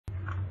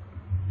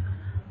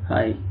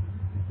Hi,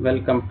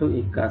 welcome to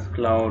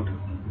Ekascloud.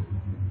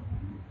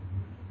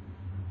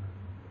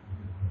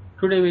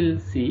 Today we'll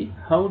see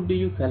how do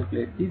you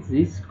calculate the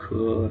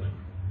z-score.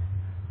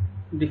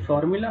 The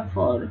formula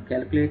for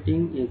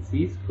calculating a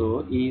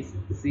z-score is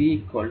z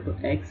equal to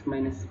x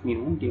minus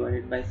mu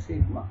divided by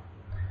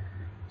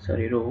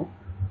rho,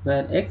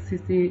 where x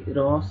is the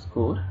raw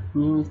score,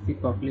 mu is the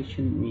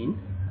population mean,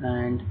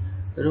 and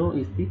rho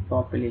is the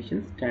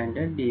population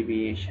standard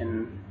deviation.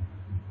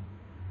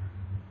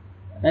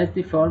 As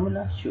the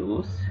formula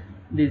shows,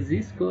 the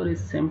z-score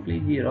is simply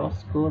the raw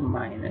score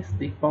minus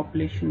the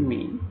population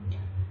mean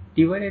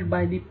divided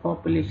by the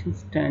population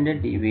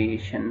standard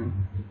deviation,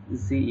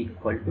 z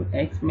equal to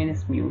x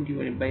minus mu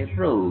divided by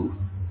rho.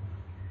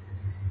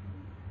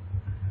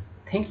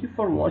 Thank you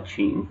for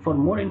watching. For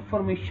more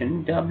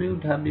information,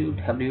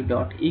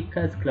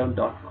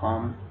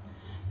 www.ekascloud.com.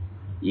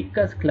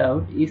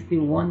 Ekascloud is the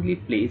only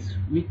place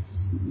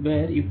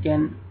where you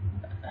can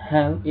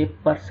have a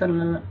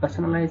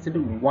personalized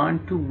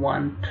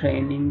one-to-one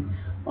training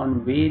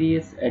on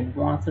various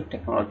advanced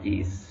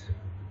technologies.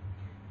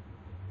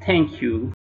 Thank you.